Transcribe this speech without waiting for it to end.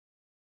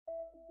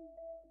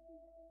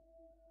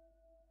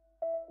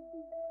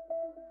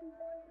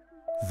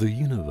The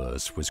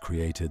universe was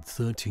created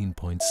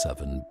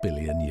 13.7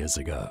 billion years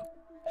ago.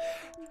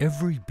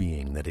 Every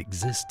being that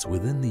exists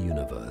within the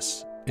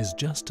universe is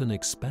just an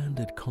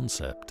expanded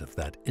concept of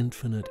that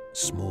infinite,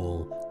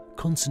 small,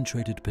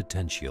 concentrated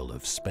potential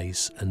of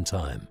space and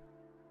time.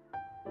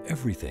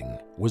 Everything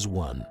was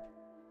one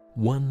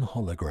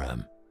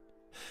hologram.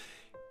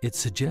 It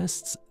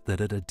suggests that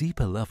at a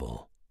deeper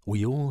level,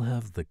 we all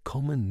have the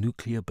common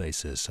nuclear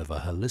basis of a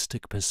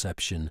holistic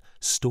perception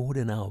stored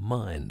in our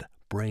mind,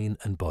 brain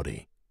and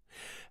body.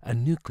 A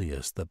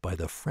nucleus that by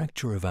the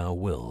fracture of our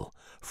will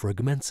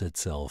fragments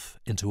itself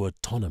into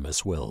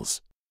autonomous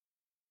wills.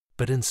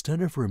 But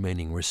instead of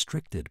remaining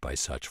restricted by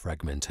such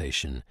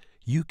fragmentation,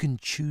 you can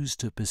choose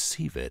to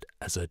perceive it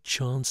as a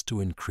chance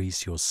to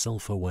increase your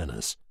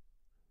self-awareness.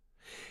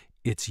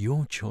 It's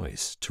your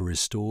choice to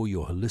restore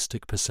your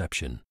holistic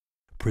perception,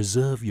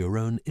 preserve your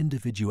own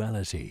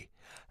individuality,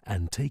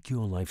 and take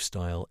your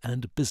lifestyle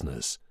and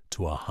business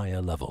to a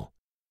higher level.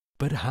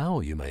 But how,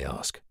 you may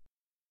ask?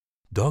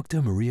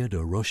 Dr. Maria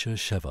de Rocha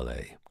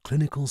Chevalier,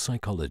 clinical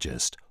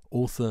psychologist,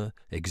 author,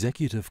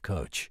 executive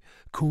coach,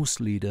 course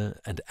leader,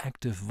 and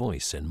active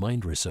voice in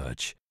mind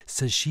research,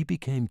 says she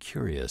became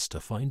curious to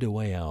find a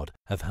way out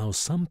of how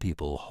some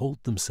people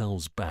hold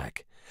themselves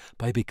back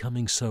by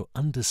becoming so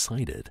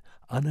undecided,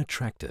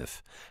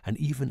 unattractive, and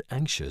even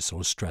anxious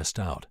or stressed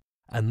out,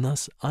 and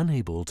thus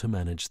unable to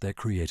manage their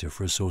creative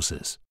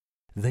resources.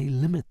 They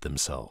limit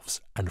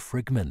themselves and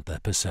fragment their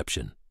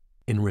perception.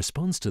 In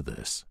response to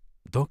this,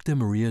 Dr.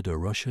 Maria de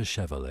Rocha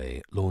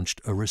Chevalier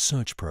launched a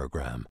research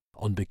program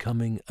on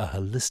becoming a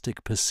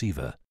holistic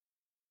perceiver.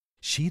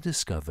 She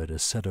discovered a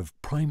set of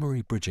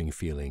primary bridging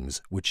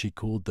feelings which she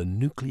called the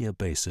nuclear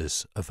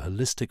basis of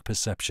holistic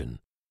perception,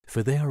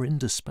 for they are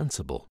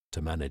indispensable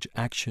to manage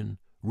action,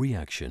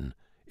 reaction,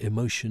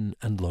 emotion,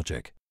 and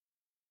logic.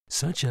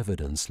 Such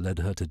evidence led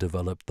her to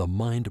develop the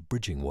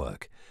mind-bridging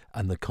work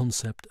and the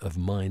concept of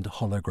mind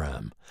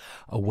hologram,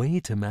 a way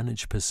to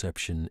manage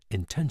perception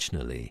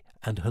intentionally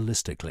and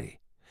holistically,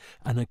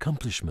 an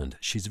accomplishment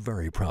she's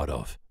very proud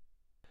of.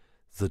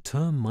 The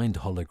term mind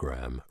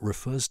hologram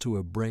refers to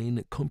a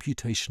brain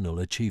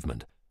computational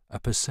achievement, a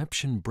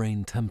perception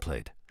brain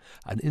template,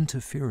 an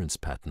interference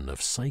pattern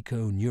of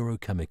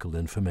psycho-neurochemical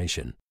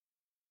information.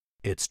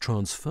 It's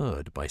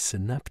transferred by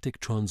synaptic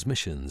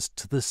transmissions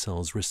to the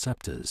cell's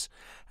receptors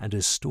and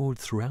is stored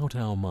throughout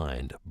our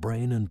mind,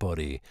 brain and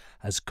body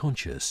as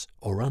conscious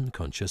or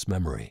unconscious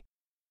memory.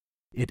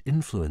 It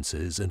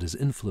influences and is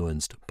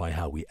influenced by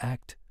how we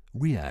act,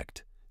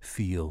 react,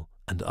 feel,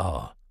 and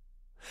are.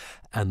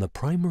 And the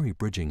primary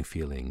bridging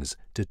feelings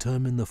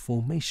determine the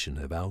formation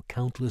of our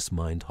countless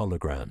mind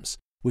holograms,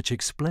 which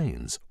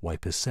explains why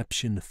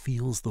perception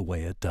feels the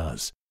way it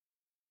does.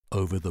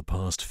 Over the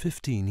past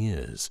 15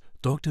 years,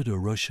 Dr. de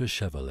Rocha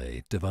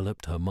Chevalier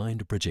developed her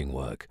mind-bridging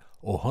work,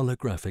 or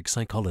holographic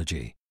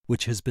psychology,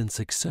 which has been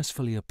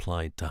successfully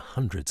applied to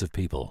hundreds of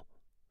people.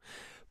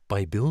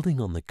 By building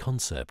on the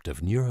concept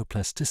of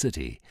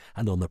neuroplasticity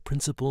and on the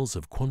principles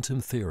of quantum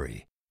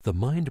theory, the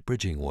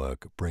mind-bridging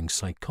work brings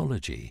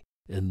psychology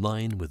in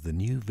line with the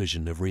new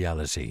vision of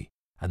reality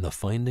and the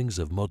findings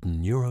of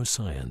modern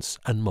neuroscience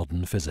and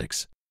modern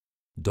physics.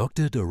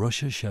 Dr. de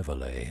Rocha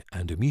Chevalier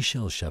and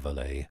Michel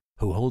Chevalier,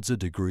 who holds a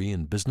degree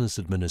in business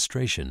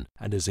administration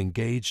and is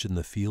engaged in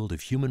the field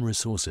of human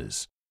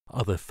resources,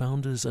 are the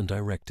founders and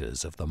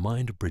directors of the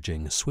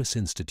Mind-Bridging Swiss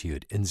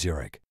Institute in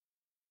Zurich.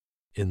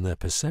 In their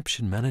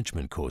perception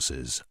management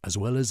courses, as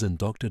well as in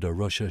Dr. de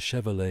Rocha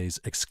Chevalier's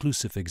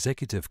exclusive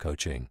executive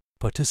coaching,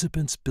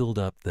 participants build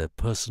up their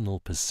personal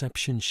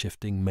perception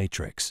shifting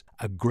matrix,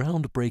 a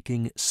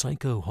groundbreaking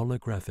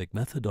psycho-holographic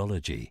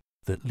methodology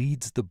that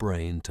leads the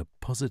brain to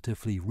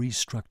positively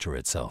restructure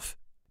itself.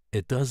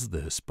 It does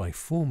this by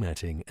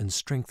formatting and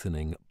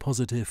strengthening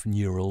positive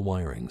neural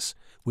wirings,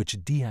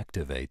 which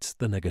deactivates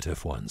the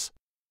negative ones.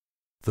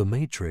 The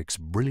matrix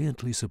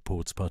brilliantly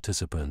supports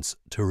participants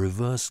to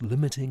reverse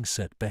limiting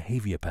set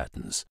behavior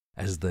patterns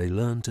as they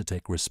learn to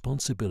take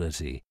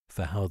responsibility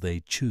for how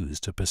they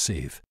choose to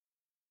perceive.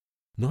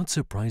 Not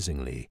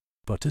surprisingly,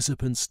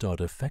 participants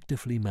start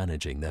effectively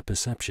managing their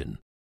perception,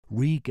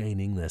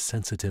 regaining their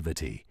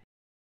sensitivity,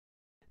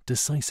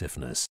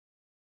 decisiveness,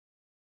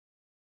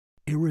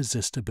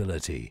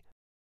 irresistibility,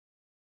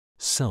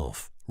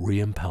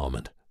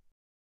 self-re-empowerment,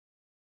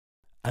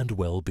 and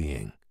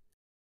well-being.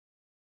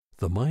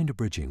 The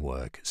mind-bridging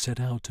work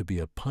set out to be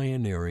a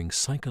pioneering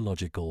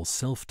psychological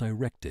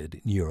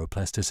self-directed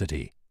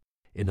neuroplasticity.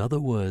 In other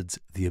words,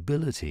 the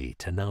ability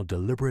to now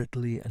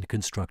deliberately and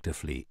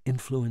constructively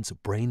influence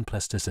brain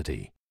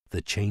plasticity,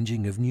 the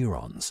changing of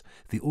neurons,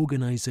 the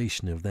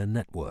organization of their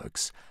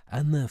networks,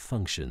 and their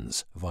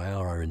functions via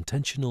our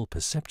intentional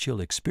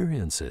perceptual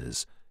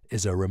experiences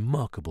is a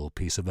remarkable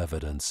piece of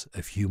evidence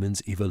of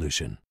humans'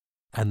 evolution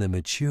and the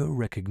mature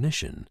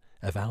recognition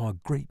of our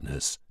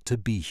greatness to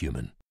be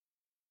human.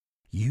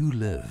 You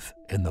live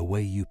in the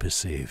way you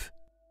perceive.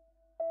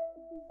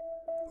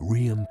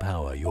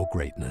 Re-empower your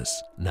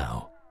greatness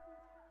now.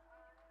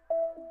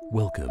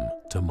 Welcome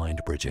to Mind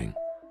Bridging.